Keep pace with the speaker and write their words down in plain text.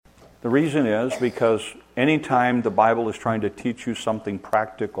The reason is because anytime the Bible is trying to teach you something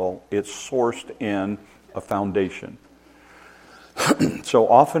practical, it's sourced in a foundation. So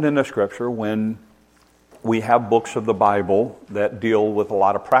often in the Scripture, when we have books of the Bible that deal with a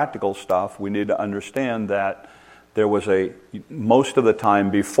lot of practical stuff, we need to understand that most of the time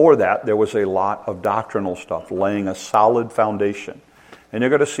before that, there was a lot of doctrinal stuff, laying a solid foundation. And you're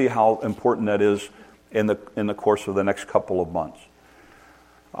going to see how important that is in the course of the next couple of months.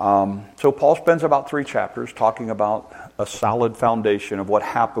 So Paul spends about 3 chapters talking about a solid foundation of what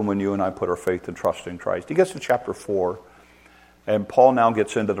happened when you and I put our faith and trust in Christ. He gets to chapter 4, and Paul now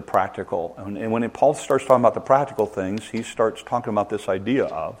gets into the practical. And when Paul starts talking about the practical things, he starts talking about this idea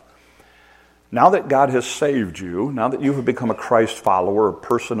of, now that God has saved you, now that you have become a Christ follower, a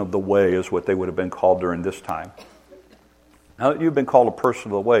person of the way is what they would have been called during this time. Now that you've been called a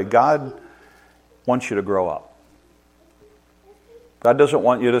person of the way, God wants you to grow up. God doesn't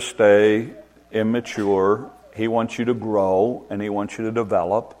want you to stay immature. He wants you to grow, and He wants you to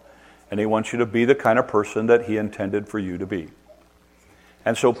develop, and He wants you to be the kind of person that He intended for you to be.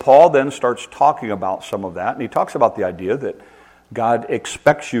 And so Paul then starts talking about some of that, and he talks about the idea that God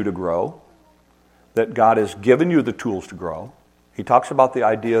expects you to grow, that God has given you the tools to grow. He talks about the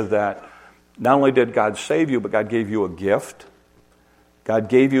idea that not only did God save you, but God gave you a gift. God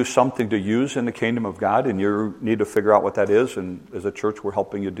gave you something to use in the kingdom of God, and you need to figure out what that is, and as a church, we're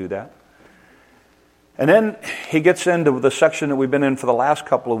helping you do that. And then he gets into the section that we've been in for the last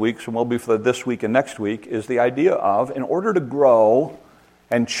couple of weeks, and will be for this week and next week, is the idea of, in order to grow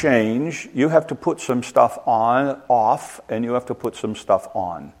and change, you have to put some stuff off, and you have to put some stuff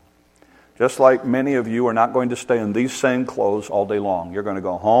on. Just like many of you are not going to stay in these same clothes all day long. You're going to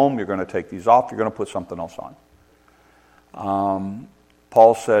go home, you're going to take these off, you're going to put something else on.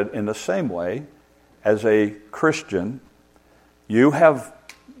 Paul said, in the same way, as a Christian, you have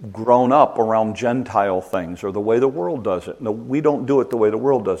grown up around Gentile things, or the way the world does it. No, we don't do it the way the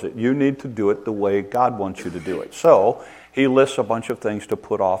world does it. You need to do it the way God wants you to do it. So, he lists a bunch of things to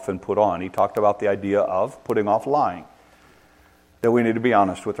put off and put on. He talked about the idea of putting off lying, that we need to be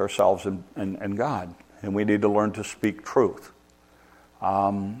honest with ourselves and God, and we need to learn to speak truth.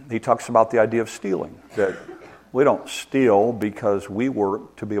 He talks about the idea of stealing, that we don't steal because we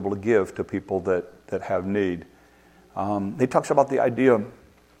work to be able to give to people that have need. He talks about the idea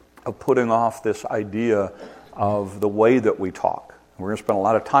of putting off this idea of the way that we talk. We're going to spend a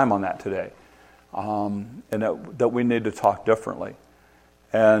lot of time on that today. And that we need to talk differently.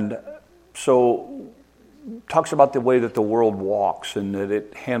 And so talks about the way that the world walks and that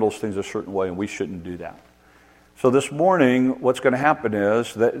it handles things a certain way, and we shouldn't do that. So this morning, what's going to happen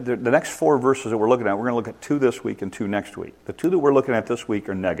is that the next 4 verses that we're looking at, we're going to look at 2 this week and 2 next week. The 2 that we're looking at this week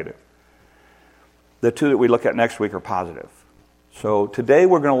are negative. The 2 that we look at next week are positive. So today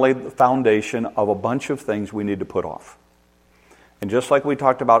we're going to lay the foundation of a bunch of things we need to put off. And just like we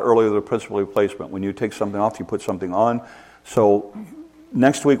talked about earlier, the principle of replacement, when you take something off, you put something on. So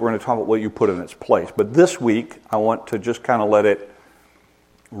next week we're going to talk about what you put in its place. But this week, I want to just kind of let it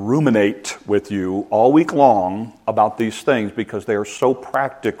ruminate with you all week long about these things, because they are so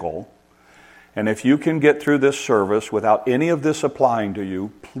practical. And if you can get through this service without any of this applying to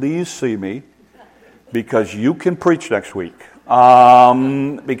you, please see me, because you can preach next week.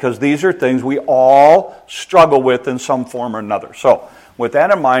 Because these are things we all struggle with in some form or another. So, with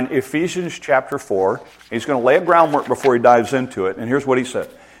that in mind, Ephesians chapter 4, he's going to lay a groundwork before he dives into it. And here's what he said.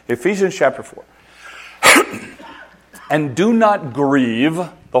 Ephesians chapter 4. And do not grieve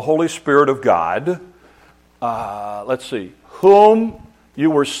the Holy Spirit of God. Whom you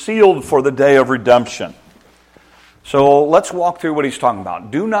were sealed for the day of redemption. So let's walk through what he's talking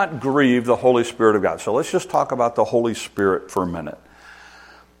about. Do not grieve the Holy Spirit of God. So let's just talk about the Holy Spirit for a minute.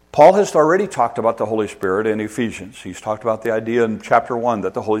 Paul has already talked about the Holy Spirit in Ephesians. He's talked about the idea in chapter 1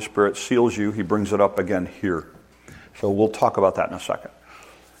 that the Holy Spirit seals you. He brings it up again here. So we'll talk about that in a second.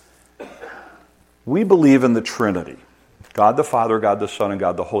 We believe in the Trinity. God the Father, God the Son, and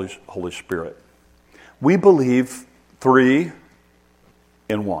God the Holy Spirit. We believe 3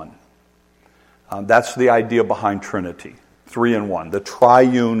 in 1. That's the idea behind Trinity. 3 in 1. The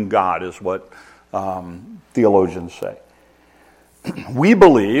triune God is what theologians say. We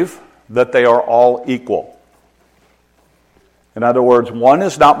believe that they are all equal. In other words, one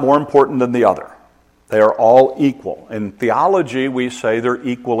is not more important than the other. They are all equal. In theology, we say they're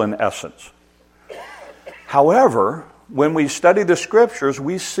equal in essence. However, when we study the Scriptures,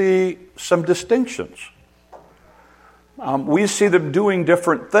 we see some distinctions. We see them doing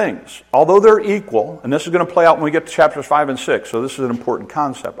different things. Although they're equal, and this is going to play out when we get to chapters 5 and 6, so this is an important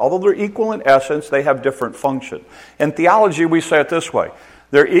concept. Although they're equal in essence, they have different function. In theology, we say it this way.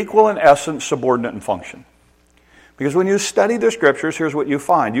 They're equal in essence, subordinate in function. Because when you study the Scriptures, here's what you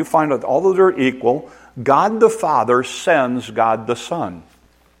find. You find that although they're equal, God the Father sends God the Son.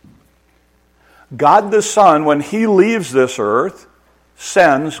 God the Son, when He leaves this earth,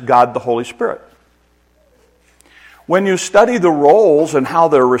 sends God the Holy Spirit. When you study the roles and how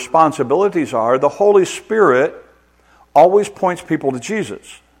their responsibilities are, the Holy Spirit always points people to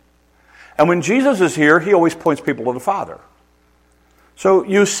Jesus. And when Jesus is here, He always points people to the Father. So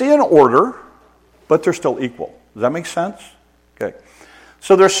you see an order, but they're still equal. Does that make sense? Okay.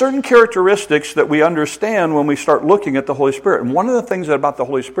 So there are certain characteristics that we understand when we start looking at the Holy Spirit. And one of the things about the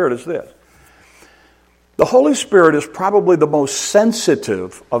Holy Spirit is this. The Holy Spirit is probably the most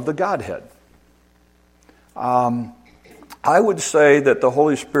sensitive of the Godhead. I would say that the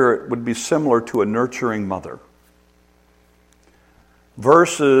Holy Spirit would be similar to a nurturing mother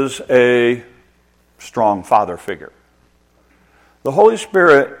versus a strong father figure. The Holy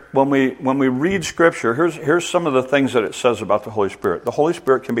Spirit, when we read Scripture, here's some of the things that it says about the Holy Spirit. The Holy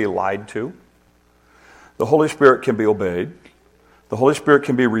Spirit can be lied to. The Holy Spirit can be obeyed. The Holy Spirit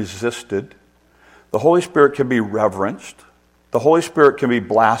can be resisted. The Holy Spirit can be reverenced. The Holy Spirit can be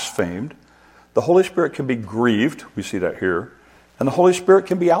blasphemed. The Holy Spirit can be grieved. We see that here. And the Holy Spirit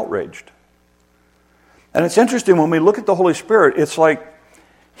can be outraged. And it's interesting, when we look at the Holy Spirit, it's like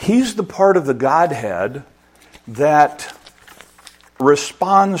He's the part of the Godhead that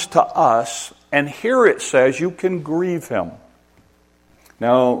responds to us, and here it says you can grieve Him.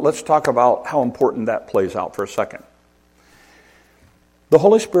 Now, let's talk about how important that plays out for a second. The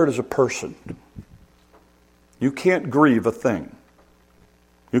Holy Spirit is a person. You can't grieve a thing.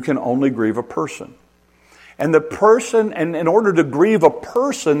 You can only grieve a person. And the person, and in order to grieve a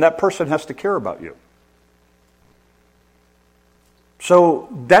person, that person has to care about you. So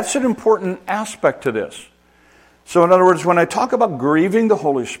that's an important aspect to this. So in other words, when I talk about grieving the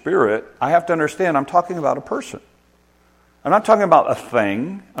Holy Spirit, I have to understand I'm talking about a person. I'm not talking about a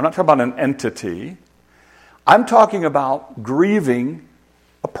thing. I'm not talking about an entity. I'm talking about grieving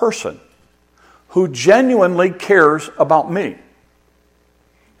a person who genuinely cares about me.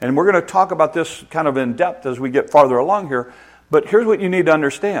 And we're going to talk about this kind of in depth as we get farther along here. But here's what you need to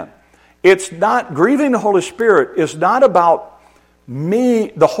understand. It's not, grieving the Holy Spirit is not about me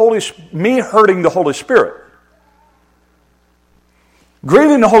hurting the Holy Spirit.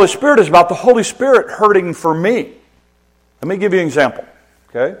 Grieving the Holy Spirit is about the Holy Spirit hurting for me. Let me give you an example.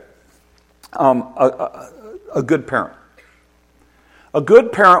 Okay? A good parent. A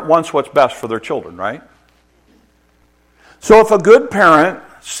good parent wants what's best for their children, right? So if a good parent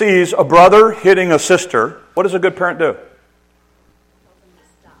sees a brother hitting a sister, what does a good parent do?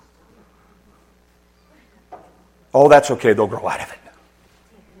 Oh, that's okay, they'll grow out of it.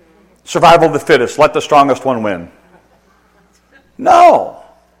 Survival of the fittest, let the strongest one win. No.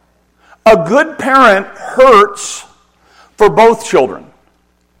 A good parent hurts for both children.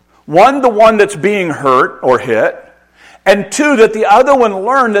 One, the one that's being hurt or hit, and two, that the other one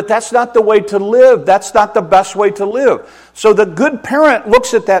learned that that's not the way to live. That's not the best way to live. So the good parent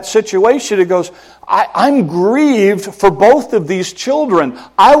looks at that situation and goes, I'm grieved for both of these children.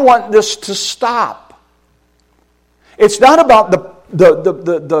 I want this to stop. It's not about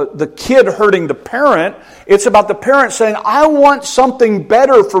the kid hurting the parent. It's about the parent saying, I want something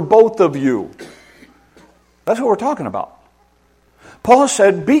better for both of you. That's what we're talking about. Paul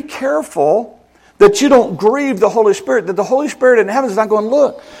said, be careful that you don't grieve the Holy Spirit, that the Holy Spirit in heaven is not going,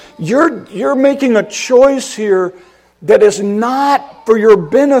 look, you're making a choice here that is not for your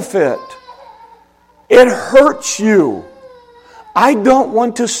benefit. It hurts you. I don't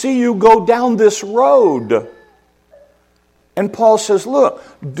want to see you go down this road. And Paul says, look,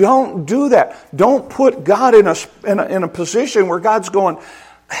 don't do that. Don't put God in a position where God's going,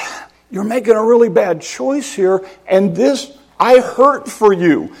 you're making a really bad choice here, and this, I hurt for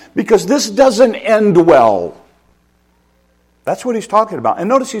you because this doesn't end well. That's what he's talking about. And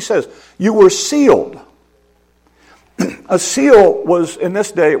notice he says, you were sealed. A seal was, in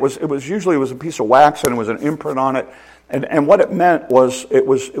this day, it was usually a piece of wax and it was an imprint on it. And what it meant was it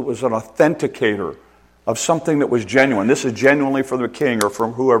was an authenticator of something that was genuine. This is genuinely for the king or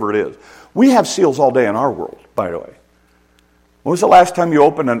from whoever it is. We have seals all day in our world, by the way. When was the last time you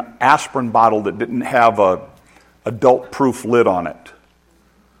opened an aspirin bottle that didn't have a adult-proof lid on it?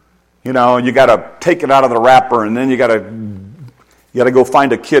 You know, you got to take it out of the wrapper, and then you got to go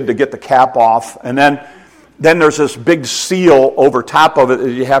find a kid to get the cap off, and then there's this big seal over top of it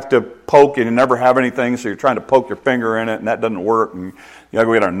that you have to poke, and you never have anything, so you're trying to poke your finger in it, and that doesn't work, and you got to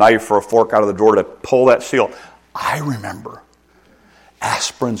go get a knife or a fork out of the drawer to pull that seal. I remember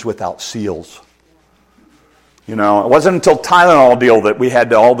aspirins without seals. You know, it wasn't until Tylenol deal that we had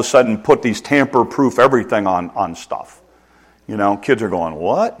to all of a sudden put these tamper-proof everything on stuff. You know, kids are going,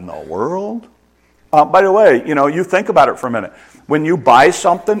 what in the world? By the way, you know, you think about it for a minute. When you buy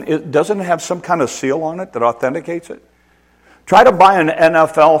something, it doesn't have some kind of seal on it that authenticates it. Try to buy an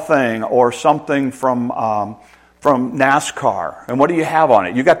NFL thing or something from NASCAR, and what do you have on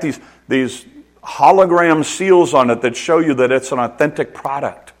it? You got these hologram seals on it that show you that it's an authentic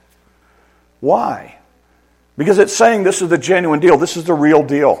product. Why? Because it's saying this is the genuine deal. This is the real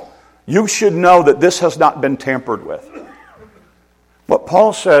deal. You should know that this has not been tampered with. What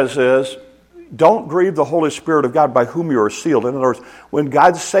Paul says is, don't grieve the Holy Spirit of God by whom you are sealed. In other words, when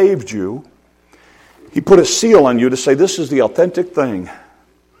God saved you, He put a seal on you to say this is the authentic thing.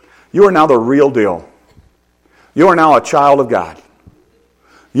 You are now the real deal. You are now a child of God.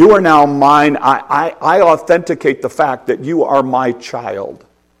 You are now mine. I authenticate the fact that you are my child.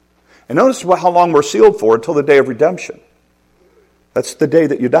 And notice how long we're sealed for, until the day of redemption. That's the day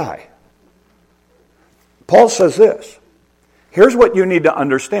that you die. Paul says this. Here's what you need to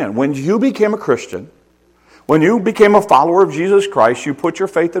understand. When you became a Christian, when you became a follower of Jesus Christ, you put your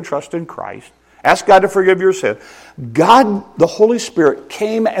faith and trust in Christ, ask God to forgive your sin. God, the Holy Spirit,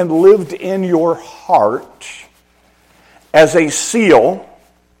 came and lived in your heart as a seal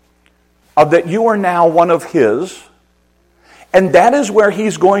of that you are now one of His. And that is where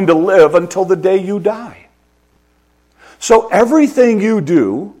He's going to live until the day you die. So everything you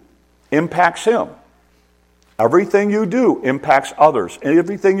do impacts Him. Everything you do impacts others. And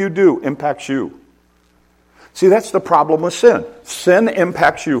everything you do impacts you. See, that's the problem with sin. Sin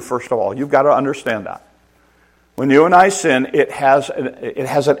impacts you, first of all. You've got to understand that. When you and I sin, it has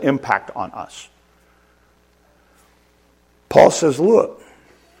an impact on us. Paul says, look,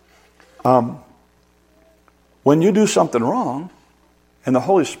 when you do something wrong, and the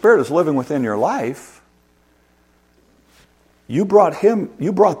Holy Spirit is living within your life, you brought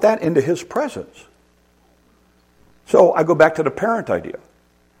that into His presence. So I go back to the parent idea.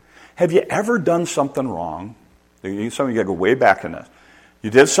 Have you ever done something wrong? Some of you got to go way back in this. You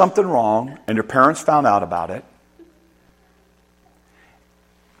did something wrong, and your parents found out about it,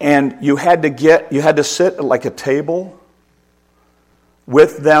 and you had to sit at like a table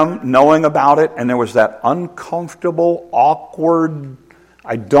with them, knowing about it, and there was that uncomfortable, awkward,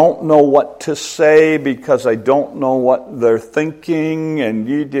 I don't know what to say because I don't know what they're thinking, and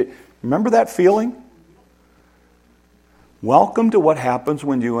you did. Remember that feeling? Welcome to what happens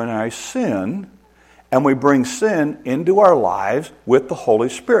when you and I sin, and we bring sin into our lives with the Holy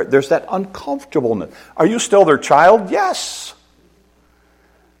Spirit. There's that uncomfortableness. Are you still their child? Yes.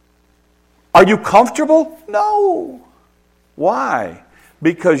 Are you comfortable? No. Why?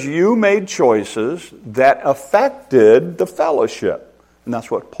 Because you made choices that affected the fellowship. And that's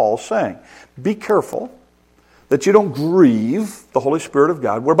what Paul's saying. Be careful that you don't grieve the Holy Spirit of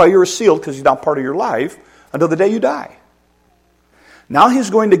God, whereby you're sealed because He's not part of your life until the day you die. Now He's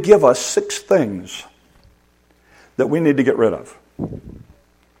going to give us 6 things that we need to get rid of.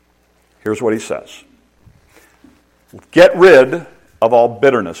 Here's what He says. Get rid of all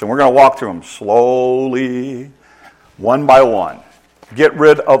bitterness. And we're going to walk through them slowly, one by one. Get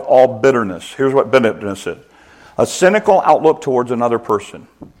rid of all bitterness. Here's what bitterness is. A cynical outlook towards another person.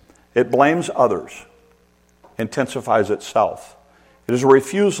 It blames others, intensifies itself. It is a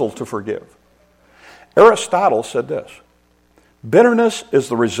refusal to forgive. Aristotle said this. Bitterness is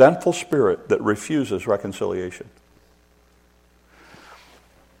the resentful spirit that refuses reconciliation.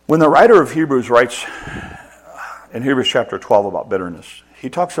 When the writer of Hebrews writes in Hebrews chapter 12 about bitterness, he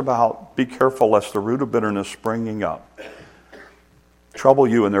talks about, be careful lest the root of bitterness springing up trouble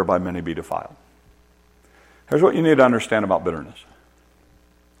you and thereby many be defiled. Here's what you need to understand about bitterness.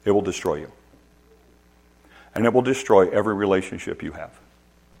 It will destroy you. And it will destroy every relationship you have.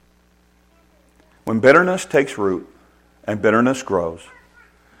 When bitterness takes root, and bitterness grows,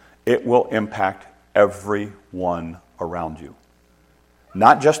 it will impact everyone around you.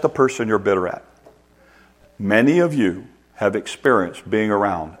 Not just the person you're bitter at. Many of you have experienced being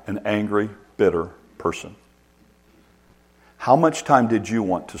around an angry, bitter person. How much time did you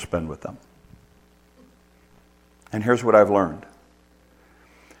want to spend with them? And here's what I've learned.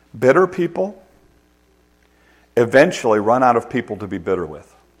 Bitter people eventually run out of people to be bitter with.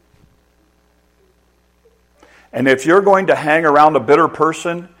 And if you're going to hang around a bitter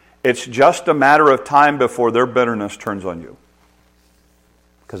person, it's just a matter of time before their bitterness turns on you.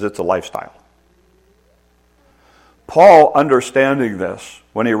 Because it's a lifestyle. Paul, understanding this,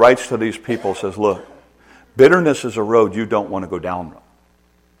 when he writes to these people, says, look, bitterness is a road you don't want to go down.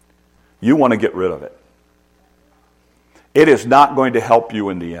 You want to get rid of it. It is not going to help you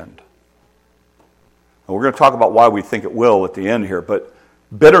in the end. we're going to talk about why we think it will at the end here, but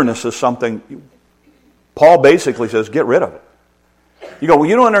bitterness is something, Paul basically says, get rid of it. You go, well,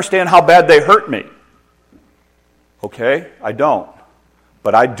 you don't understand how bad they hurt me. Okay, I don't.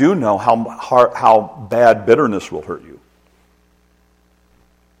 But I do know how bad bitterness will hurt you.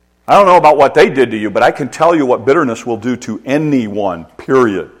 I don't know about what they did to you, but I can tell you what bitterness will do to anyone,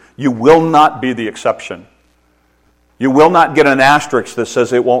 period. You will not be the exception. You will not get an asterisk that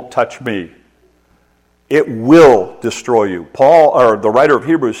says it won't touch me. It will destroy you. Paul, or the writer of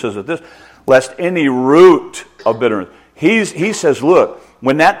Hebrews, says that this, lest any root of bitterness. He says, look,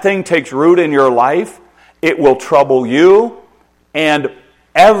 when that thing takes root in your life, it will trouble you, and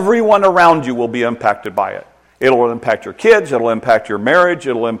everyone around you will be impacted by it. It'll impact your kids, it'll impact your marriage,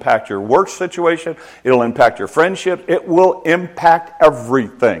 it'll impact your work situation, it'll impact your friendship, it will impact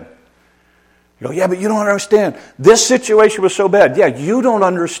everything. You go, yeah, but you don't understand. This situation was so bad. Yeah, you don't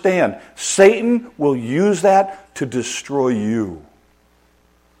understand. Satan will use that to destroy you.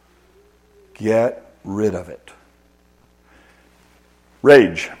 Get rid of it.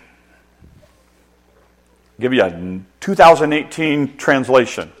 Rage. I'll give you a 2018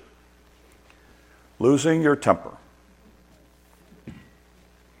 translation. Losing your temper.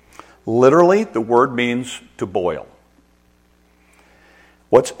 Literally, the word means to boil.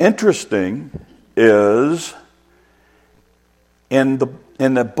 What's interesting is in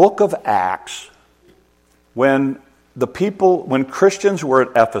the book of Acts, when Christians were at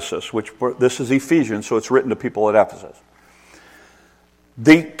Ephesus, this is Ephesians, so it's written to people at Ephesus,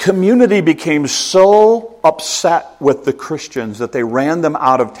 the community became so upset with the Christians that they ran them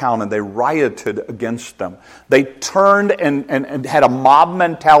out of town and they rioted against them. They turned and had a mob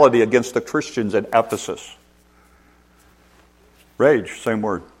mentality against the Christians at Ephesus. Rage, same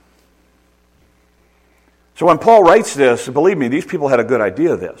word. So when Paul writes this, believe me, these people had a good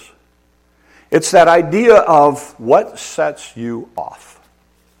idea of this. It's that idea of what sets you off.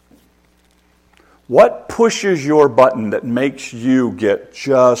 What pushes your button that makes you get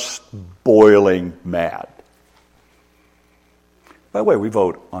just boiling mad? By the way, we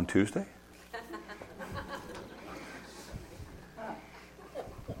vote on Tuesday.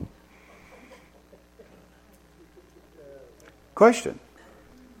 Question.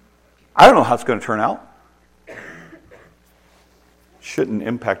 I don't know how it's going to turn out. Shouldn't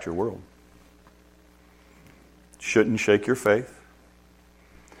impact your world. Shouldn't shake your faith.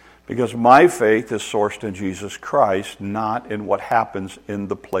 Because my faith is sourced in Jesus Christ, not in what happens in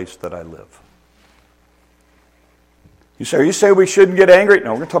the place that I live. You say we shouldn't get angry?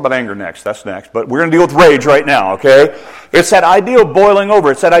 No, we're going to talk about anger next. That's next. But we're going to deal with rage right now, okay? It's that idea of boiling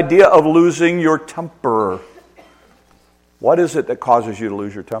over. It's that idea of losing your temper. What is it that causes you to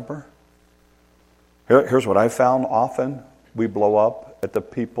lose your temper? Here's what I found often. We blow up at the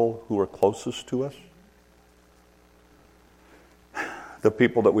people who are closest to us. The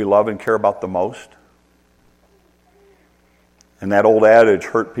people that we love and care about the most. And that old adage,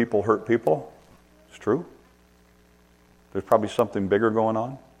 hurt people, it's true. There's probably something bigger going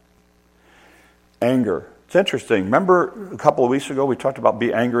on. Anger. It's interesting. Remember a couple of weeks ago we talked about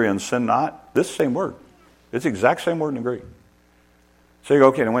be angry and sin not? This same word. It's the exact same word in the Greek. So you go,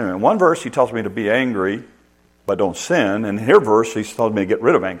 okay, now wait a minute. In one verse he tells me to be angry, but don't sin. And in here verse he's telling me to get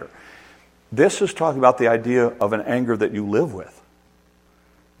rid of anger. This is talking about the idea of an anger that you live with.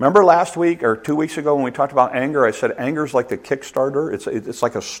 Remember last week or 2 weeks ago when we talked about anger, I said anger is like the Kickstarter. It's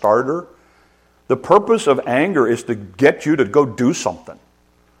like a starter. The purpose of anger is to get you to go do something,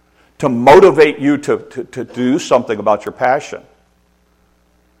 to motivate you to do something about your passion.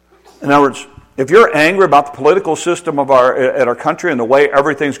 In other words, if you're angry about the political system of at our country and the way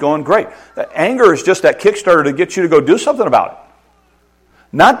everything's going, great. Anger is just that Kickstarter to get you to go do something about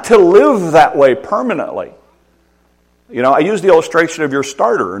it. Not to live that way permanently. You know, I use the illustration of your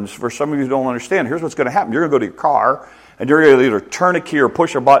starter, and for some of you who don't understand, here's what's going to happen. You're going to go to your car, and you're going to either turn a key or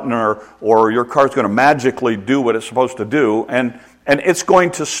push a button, or your car's going to magically do what it's supposed to do, and it's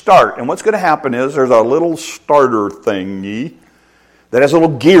going to start. And what's going to happen is there's a little starter thingy that has a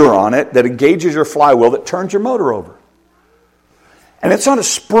little gear on it that engages your flywheel that turns your motor over. And it's on a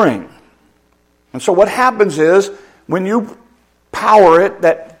spring. And so what happens is when you power it,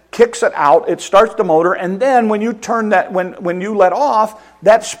 that kicks it out, it starts the motor, and then when you turn that, when you let off,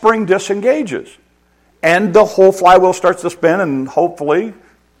 that spring disengages. And the whole flywheel starts to spin, and hopefully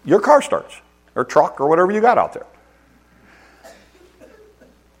your car starts, or truck, or whatever you got out there.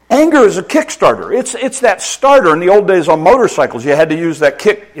 Anger is a Kickstarter. It's that starter. In the old days on motorcycles, you had to use that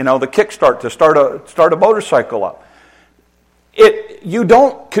kick, the kickstart to start a motorcycle up. You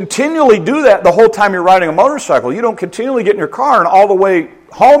don't continually do that the whole time you're riding a motorcycle. You don't continually get in your car and all the way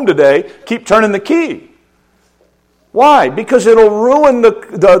home today keep turning the key. Why? Because it'll ruin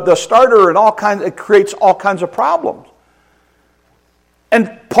the starter and it creates all kinds of problems.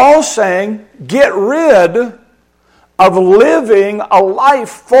 And Paul's saying, get rid of living a life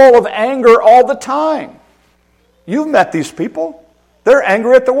full of anger all the time. You've met these people. They're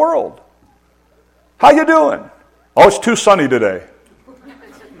angry at the world. How you doing? Oh, it's too sunny today.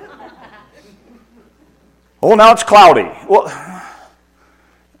 Oh, now it's cloudy. Well,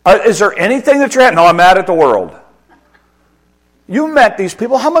 is there anything that you're at? No, I'm mad at the world. You met these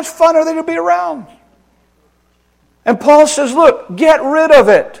people. How much fun are they to be around? And Paul says, look, get rid of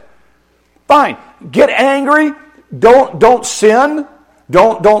it. Fine. Get angry. Don't sin.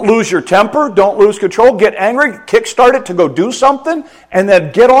 Don't lose your temper. Don't lose control. Get angry. Kickstart it to go do something. And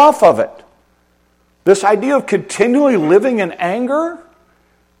then get off of it. This idea of continually living in anger,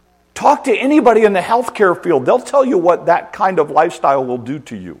 talk to anybody in the healthcare field. They'll tell you what that kind of lifestyle will do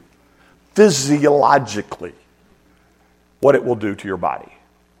to you. Physiologically, what it will do to your body.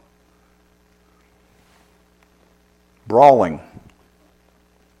 Brawling.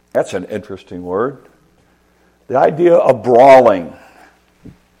 That's an interesting word. The idea of brawling.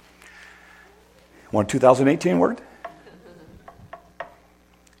 Want a 2018 word?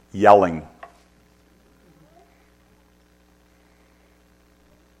 Yelling.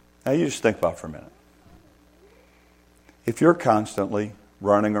 Now you just think about it for a minute. If you're constantly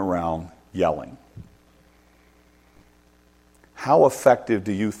running around yelling, how effective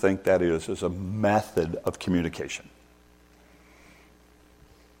do you think that is as a method of communication?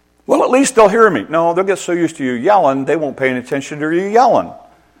 Well, at least they'll hear me. No, they'll get so used to you yelling, they won't pay any attention to you yelling.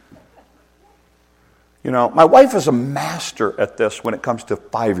 You know, my wife is a master at this when it comes to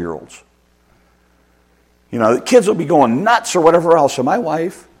 5-year-olds. You know, the kids will be going nuts or whatever else. So my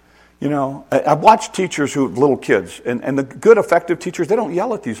wife, you know, I've watched teachers who have little kids, and the good, effective teachers, they don't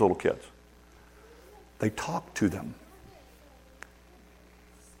yell at these little kids. They talk to them.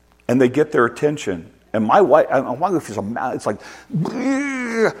 And they get their attention. And my wife is it's like,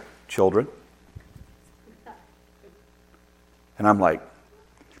 children. And I'm like,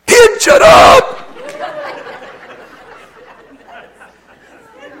 kid, shut up!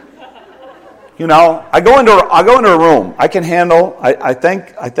 You know, I go into a room. I can handle. I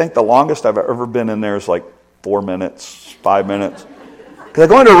think the longest I've ever been in there is like 4 minutes, 5 minutes. Because I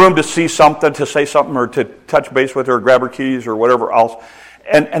go into a room to see something, to say something, or to touch base with her, or grab her keys, or whatever else.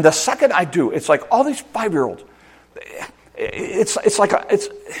 And the second I do, it's like all these 5-year-olds.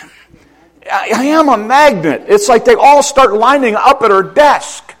 I am a magnet. It's like they all start lining up at her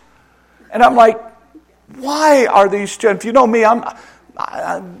desk, and I'm like, why are these? If you know me,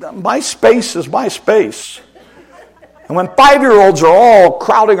 my space is my space. And when 5-year-olds are all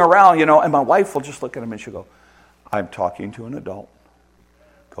crowding around, you know, and my wife will just look at them and she'll go, I'm talking to an adult.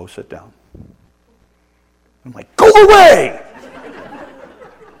 Go sit down. I'm like, go away!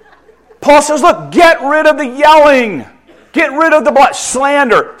 Paul says, look, get rid of the yelling. Get rid of the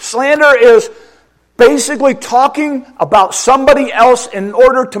slander. Slander is basically talking about somebody else in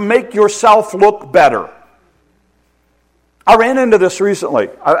order to make yourself look better. I ran into this recently.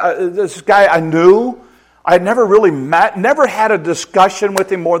 This guy I knew, I had never really met, never had a discussion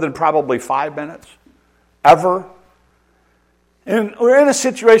with him more than probably 5 minutes, ever. And we're in a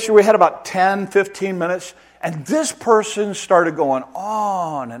situation where we had about 10, 15 minutes, and this person started going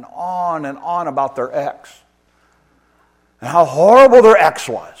on and on and on about their ex and how horrible their ex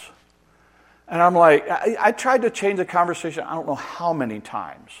was. And I'm like, I tried to change the conversation I don't know how many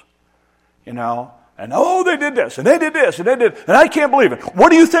times, you know. And oh, they did this, and they did this, and they did, and I can't believe it.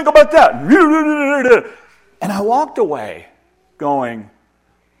 What do you think about that? And I walked away going,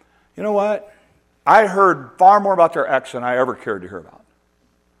 you know what? I heard far more about their ex than I ever cared to hear about.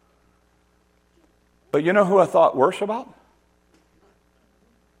 But you know who I thought worse about?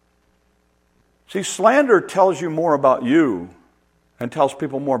 See, slander tells you more about you and tells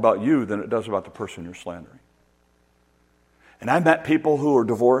people more about you than it does about the person you're slandering. And I met people who are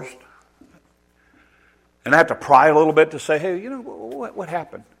divorced. And I have to pry a little bit to say, hey, you know, what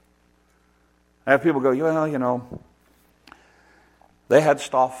happened? I have people go, well, you know, they had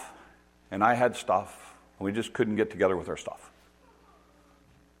stuff, and I had stuff, and we just couldn't get together with our stuff.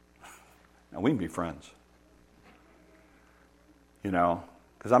 Now, we can be friends. You know,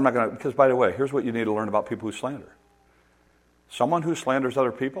 because by the way, here's what you need to learn about people who slander. Someone who slanders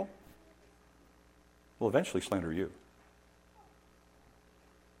other people will eventually slander you.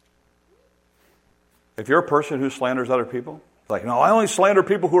 If you're a person who slanders other people, like, no, I only slander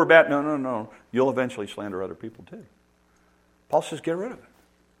people who are bad. No. You'll eventually slander other people too. Paul says, get rid of it.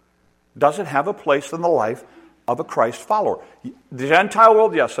 Doesn't have a place in the life of a Christ follower. The Gentile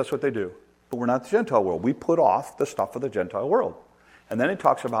world, yes, that's what they do. but we're not the Gentile world. We put off the stuff of the Gentile world. And then he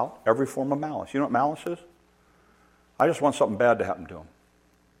talks about every form of malice. You know what malice is? I just want something bad to happen to them.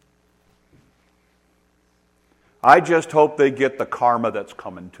 I just hope they get the karma that's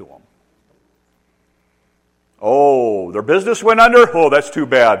coming to them. Oh, their business went under? Oh, that's too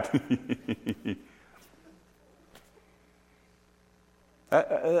bad.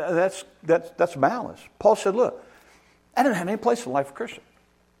 That's malice. Paul said, look, I didn't have any place in the life of a Christian.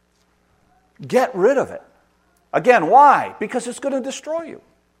 Get rid of it. Again, why? Because it's going to destroy you.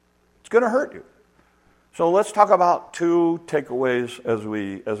 It's going to hurt you. So let's talk about two takeaways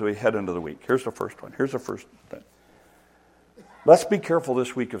as we head into the week. Here's the first one. Here's the first thing. Let's be careful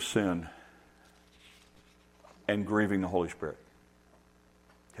this week of sin and grieving the Holy Spirit.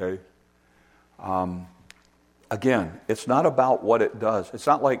 Okay? Again, it's not about what it does. It's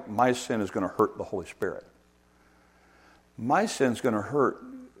not like my sin is going to hurt the Holy Spirit. My sin is going to hurt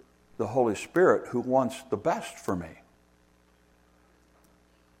the Holy Spirit who wants the best for me.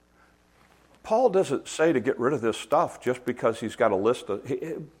 Paul doesn't say to get rid of this stuff just because he's got a list of...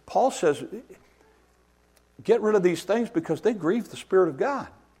 Paul says, get rid of these things because they grieve the Spirit of God.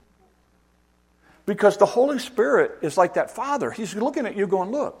 Because the Holy Spirit is like that Father. He's looking at you going,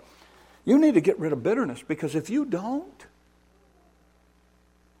 look, you need to get rid of bitterness because if you don't,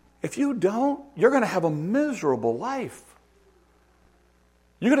 you're going to have a miserable life.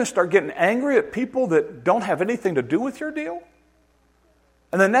 You're going to start getting angry at people that don't have anything to do with your deal.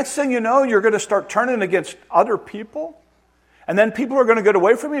 And the next thing you know, you're going to start turning against other people. And then people are going to get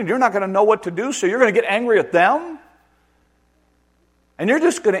away from you and you're not going to know what to do, so you're going to get angry at them. And you're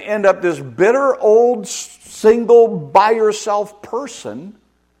just going to end up this bitter, old, single, by-yourself person.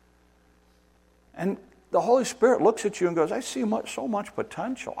 And the Holy Spirit looks at you and goes, I see so much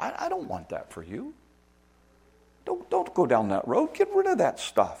potential. I don't want that for you. Don't go down that road. Get rid of that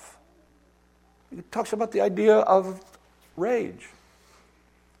stuff. He talks about the idea of rage,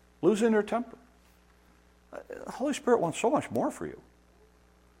 losing your temper. The Holy Spirit wants so much more for you.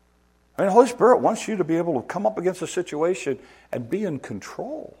 I mean, the Holy Spirit wants you to be able to come up against a situation and be in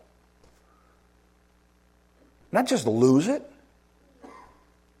control. Not just lose it.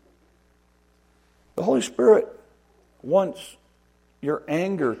 The Holy Spirit wants your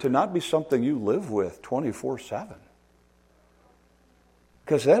anger to not be something you live with 24/7.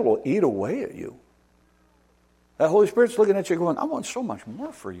 Because that will eat away at you. That Holy Spirit's looking at you going, I want so much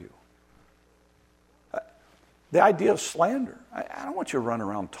more for you. The idea of slander. I don't want you to run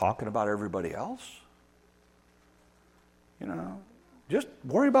around talking about everybody else. You know, just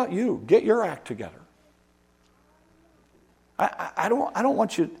worry about you. Get your act together. I don't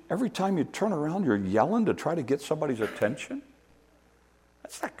want you, every time you turn around, you're yelling to try to get somebody's attention.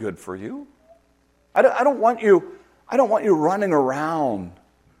 That's not good for you. I don't want you running around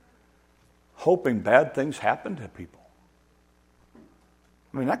hoping bad things happen to people.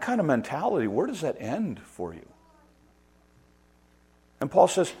 I mean, that kind of mentality, where does that end for you? And Paul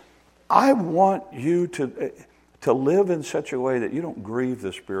says, I want you to live in such a way that you don't grieve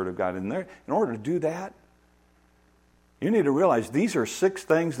the Spirit of God. And in order to do that, you need to realize these are 6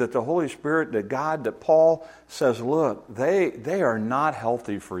 things that the Holy Spirit, that Paul says, look, they are not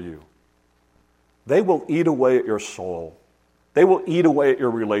healthy for you. They will eat away at your soul. They will eat away at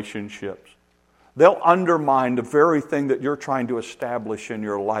your relationships. They'll undermine the very thing that you're trying to establish in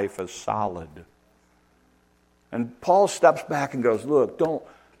your life as solid. And Paul steps back and goes, look,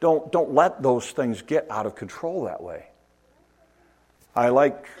 don't let those things get out of control that way. I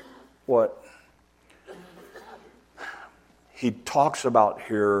like what he talks about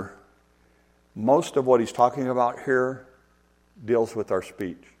here. Most of what he's talking about here deals with our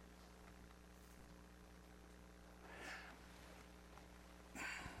speech.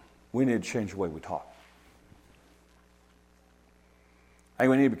 We need to change the way we talk. I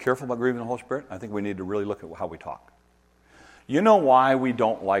think we need to be careful about grieving the Holy Spirit. I think we need to really look at how we talk. You know why we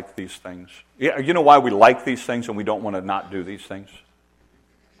don't like these things? You know why we like these things and we don't want to not do these things?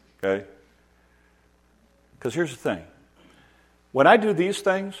 Okay? Because here's the thing. When I do these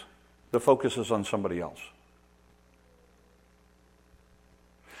things, the focus is on somebody else.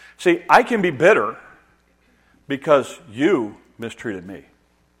 See, I can be bitter because you mistreated me.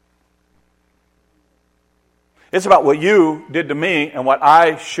 It's about what you did to me and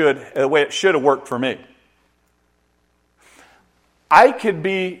the way it should have worked for me. I could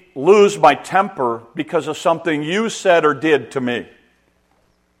lose my temper because of something you said or did to me.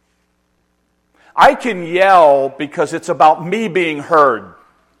 I can yell because it's about me being heard.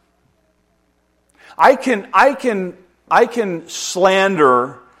 I can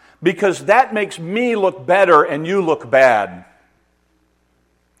slander because that makes me look better and you look bad.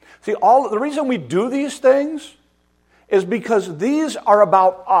 See, the reason we do these things is because these are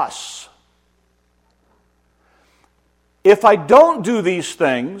about us. If I don't do these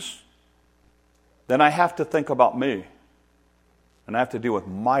things, then I have to think about me. And I have to deal with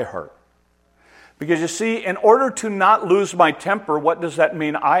my heart. Because you see, in order to not lose my temper, what does that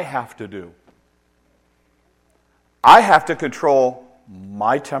mean I have to do? I have to control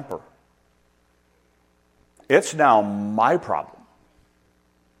my temper. It's now my problem.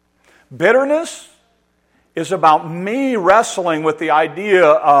 Bitterness is about me wrestling with the idea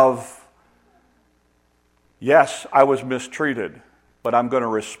of, yes, I was mistreated, but I'm going to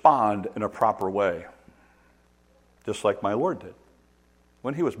respond in a proper way. Just like my Lord did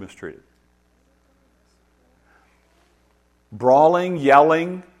when he was mistreated. Brawling,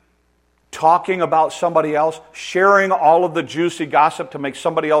 yelling, talking about somebody else, sharing all of the juicy gossip to make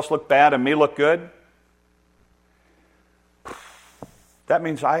somebody else look bad and me look good. That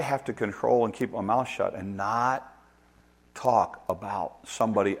means I have to control and keep my mouth shut and not talk about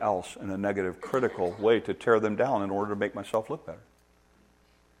somebody else in a negative, critical way to tear them down in order to make myself look better.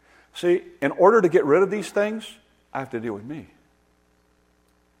 See, in order to get rid of these things, I have to deal with me.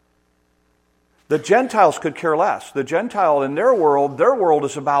 The Gentiles could care less. The Gentile in their world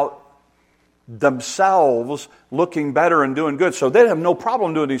is about themselves looking better and doing good. So they have no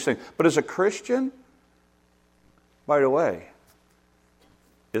problem doing these things. But as a Christian, by the way,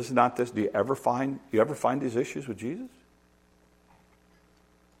 is not this, do you ever find these issues with Jesus?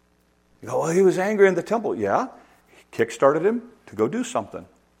 You go, well, he was angry in the temple. Yeah, he kick-started him to go do something.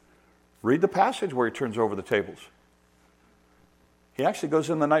 Read the passage where he turns over the tables. He actually goes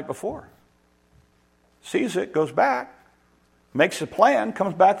in the night before. Sees it, goes back, makes a plan,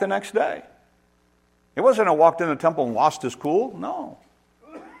 comes back the next day. It wasn't a walked in the temple and lost his cool.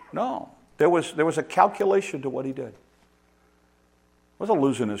 No. There was a calculation to what he did. Wasn't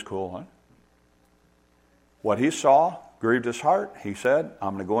losing his cool, huh? What he saw grieved his heart. He said,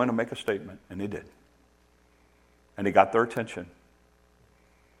 I'm going to go in and make a statement. And he did. And he got their attention.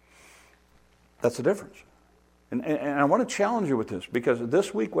 That's the difference. And I want to challenge you with this, because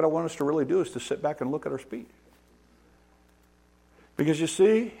this week what I want us to really do is to sit back and look at our speech. Because you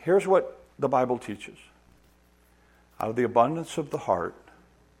see, here's what the Bible teaches. Out of the abundance of the heart,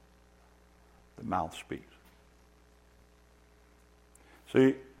 the mouth speaks.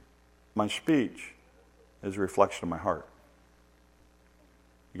 See, my speech is a reflection of my heart.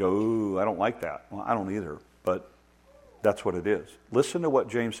 You go, ooh, I don't like that. Well, I don't either, but that's what it is. Listen to what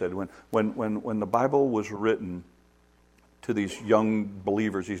James said. When the Bible was written to these young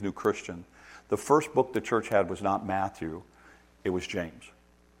believers, these new Christians, the first book the church had was not Matthew, it was James.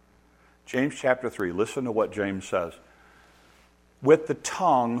 James chapter 3, listen to what James says. With the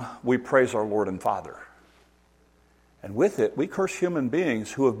tongue we praise our Lord and Father. And with it, we curse human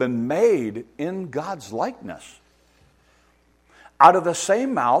beings who have been made in God's likeness. Out of the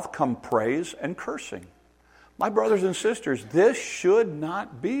same mouth come praise and cursing. My brothers and sisters, this should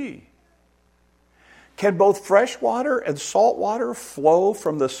not be. Can both fresh water and salt water flow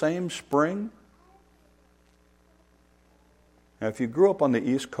from the same spring? Now, if you grew up on the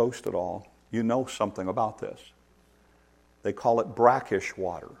East Coast at all, you know something about this. They call it brackish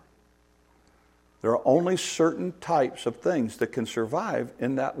water. There are only certain types of things that can survive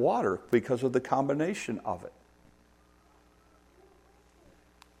in that water because of the combination of it.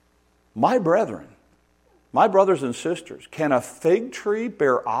 My brethren, my brothers and sisters, can a fig tree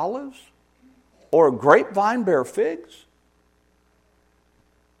bear olives or a grapevine bear figs?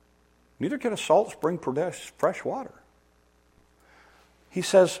 Neither can a salt spring produce fresh water. He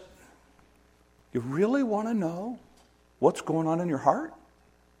says, you really want to know what's going on in your heart?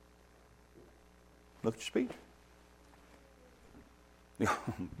 Look at your speech.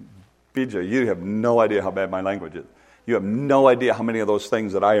 BJ, you have no idea how bad my language is. You have no idea how many of those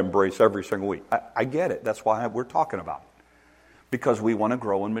things that I embrace every single week. I get it. That's why we're talking about it. Because we want to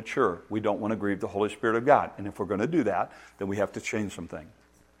grow and mature. We don't want to grieve the Holy Spirit of God. And if we're going to do that, then we have to change some things.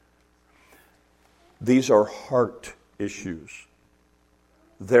 These are heart issues.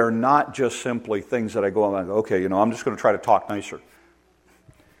 They're not just simply things that I go and go, okay, I'm just going to try to talk nicer.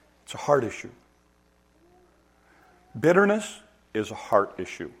 It's a heart issue. Bitterness is a heart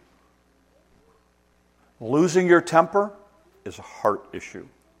issue. Losing your temper is a heart issue.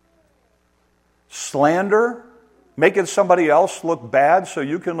 Slander, making somebody else look bad so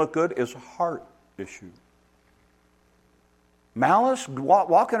you can look good, is a heart issue. Malice,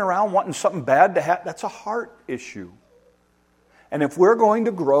 walking around wanting something bad to happen, that's a heart issue. And if we're going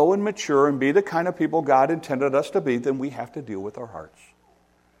to grow and mature and be the kind of people God intended us to be, then we have to deal with our hearts.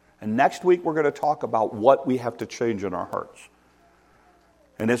 And next week we're going to talk about what we have to change in our hearts.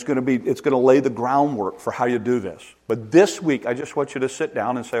 And it's going to lay the groundwork for how you do this. But this week, I just want you to sit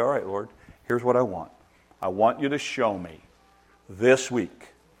down and say, all right, Lord, here's what I want. I want you to show me this week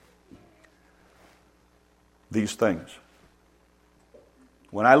these things.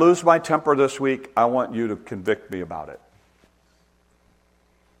 When I lose my temper this week, I want you to convict me about it.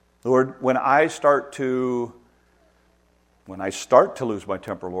 Lord, when I start to lose my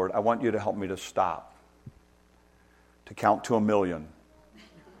temper, Lord, I want you to help me to stop, to count to 1,000,000,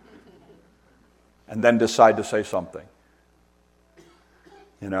 and then decide to say something.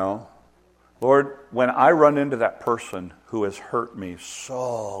 You know? Lord, when I run into that person who has hurt me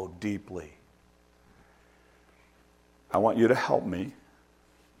so deeply, I want you to help me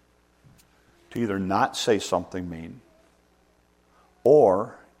to either not say something mean,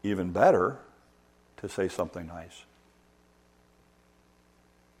 or, even better, to say something nice.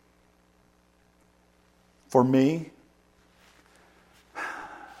 For me,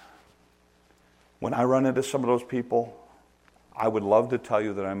 when I run into some of those people, I would love to tell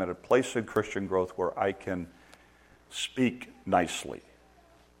you that I'm at a place in Christian growth where I can speak nicely.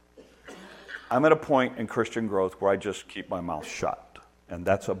 I'm at a point in Christian growth where I just keep my mouth shut. And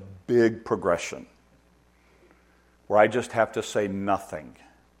that's a big progression, where I just have to say nothing.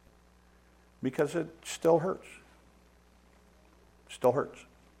 Because it still hurts. Still hurts.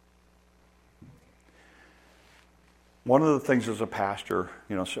 One of the things as a pastor,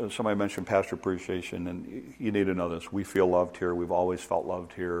 you know, somebody mentioned pastor appreciation, and you need to know this. We feel loved here. We've always felt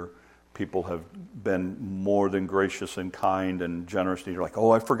loved here. People have been more than gracious and kind and generous. And you're like,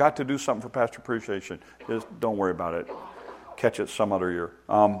 oh, I forgot to do something for pastor appreciation. Just don't worry about it. Catch it some other year.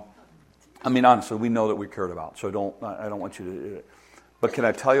 I mean, honestly, we know that we cared about, so I don't want you to do it. But can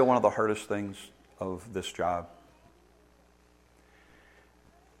I tell you one of the hardest things of this job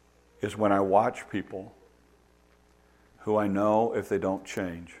is when I watch people who I know if they don't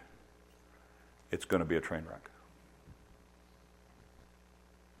change, it's going to be a train wreck.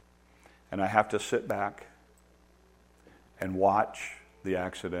 And I have to sit back and watch the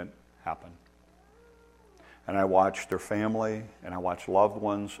accident happen. And I watch their family, and I watch loved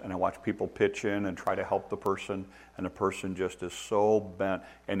ones, and I watch people pitch in and try to help the person, and the person just is so bent,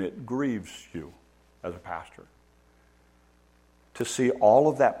 and it grieves you as a pastor to see all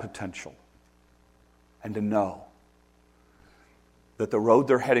of that potential and to know that the road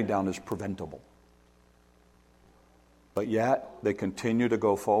they're heading down is preventable. But yet, they continue to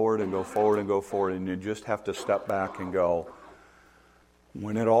go forward and go forward and go forward, and you just have to step back and go,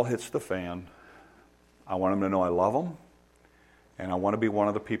 when it all hits the fan, I want them to know I love them, and I want to be one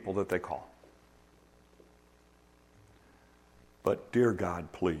of the people that they call. But dear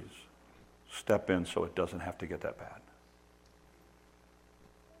God, please, step in so it doesn't have to get that bad.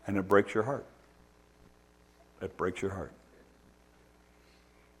 And it breaks your heart. It breaks your heart.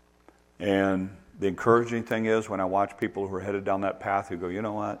 And the encouraging thing is when I watch people who are headed down that path who go, you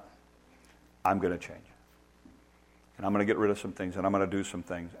know what? I'm going to change. And I'm going to get rid of some things, and I'm going to do some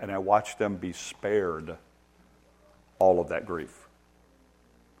things. And I watch them be spared all of that grief.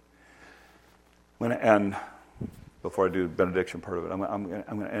 I'm going to end, before I do the benediction part of it, I'm going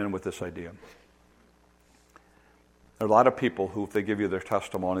to end with this idea. There are a lot of people who, if they give you their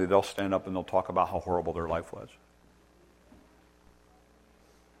testimony, they'll stand up and they'll talk about how horrible their life was.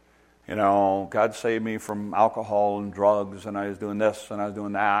 You know, God saved me from alcohol and drugs, and I was doing this, and I was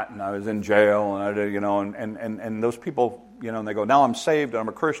doing that, and I was in jail, and I did, you know, and those people, you know, and they go, now I'm saved, and I'm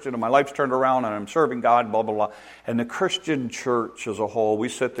a Christian, and my life's turned around, and I'm serving God, blah, blah, blah. And the Christian church as a whole, we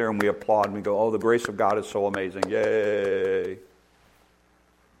sit there and we applaud, and we go, oh, the grace of God is so amazing, yay.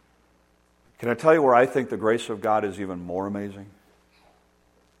 Can I tell you where I think the grace of God is even more amazing?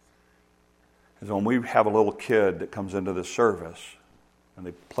 Is when we have a little kid that comes into this service, and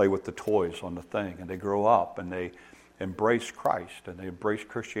they play with the toys on the thing, and they grow up, and they embrace Christ, and they embrace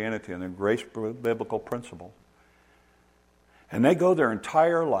Christianity, and they embrace biblical principles. And they go their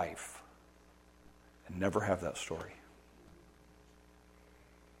entire life and never have that story.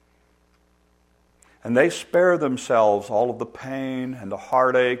 And they spare themselves all of the pain and the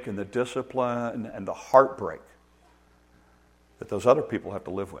heartache and the discipline and the heartbreak that those other people have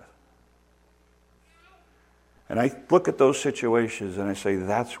to live with. And I look at those situations and I say,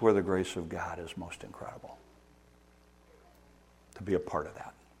 that's where the grace of God is most incredible. To be a part of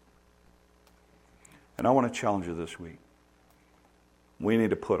that. And I want to challenge you this week. We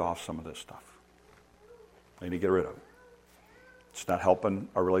need to put off some of this stuff. We need to get rid of it. It's not helping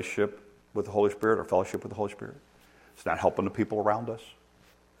our relationship with the Holy Spirit, our fellowship with the Holy Spirit. It's not helping the people around us.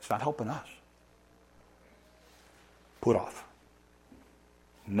 It's not helping us. Put off.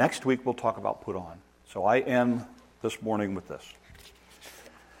 Next week we'll talk about put on. So I end this morning with this.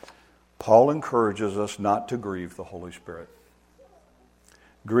 Paul encourages us not to grieve the Holy Spirit.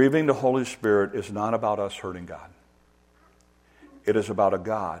 Grieving the Holy Spirit is not about us hurting God. It is about a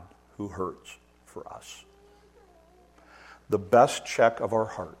God who hurts for us. The best check of our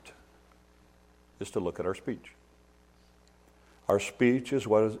heart is to look at our speech. Our speech is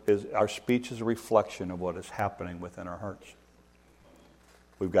a reflection of what is happening within our hearts.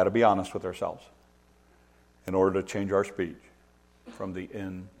 We've got to be honest with ourselves in order to change our speech from the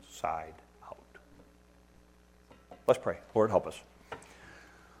inside out. Let's pray. Lord, help us.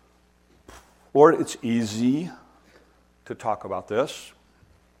 Lord, it's easy to talk about this,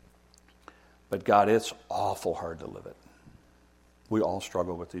 but God, it's awful hard to live it. We all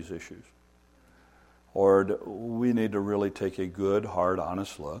struggle with these issues. Lord, we need to really take a good, hard,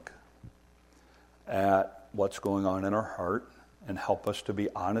 honest look at what's going on in our heart and help us to be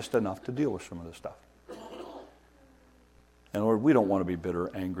honest enough to deal with some of this stuff. And Lord, we don't want to be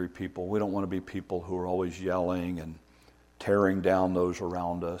bitter, angry people. We don't want to be people who are always yelling and tearing down those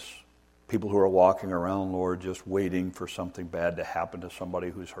around us. People who are walking around, Lord, just waiting for something bad to happen to somebody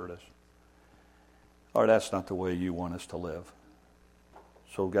who's hurt us. Lord, that's not the way you want us to live.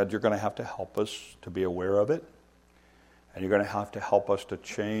 So, God, you're going to have to help us to be aware of it. And you're going to have to help us to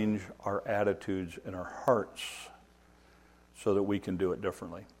change our attitudes in our hearts so that we can do it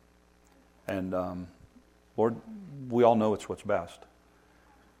differently. And, Lord, we all know it's what's best.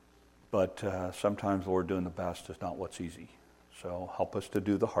 But sometimes, Lord, doing the best is not what's easy. So help us to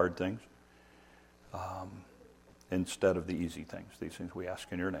do the hard things instead of the easy things. These things we ask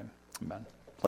in your name. Amen.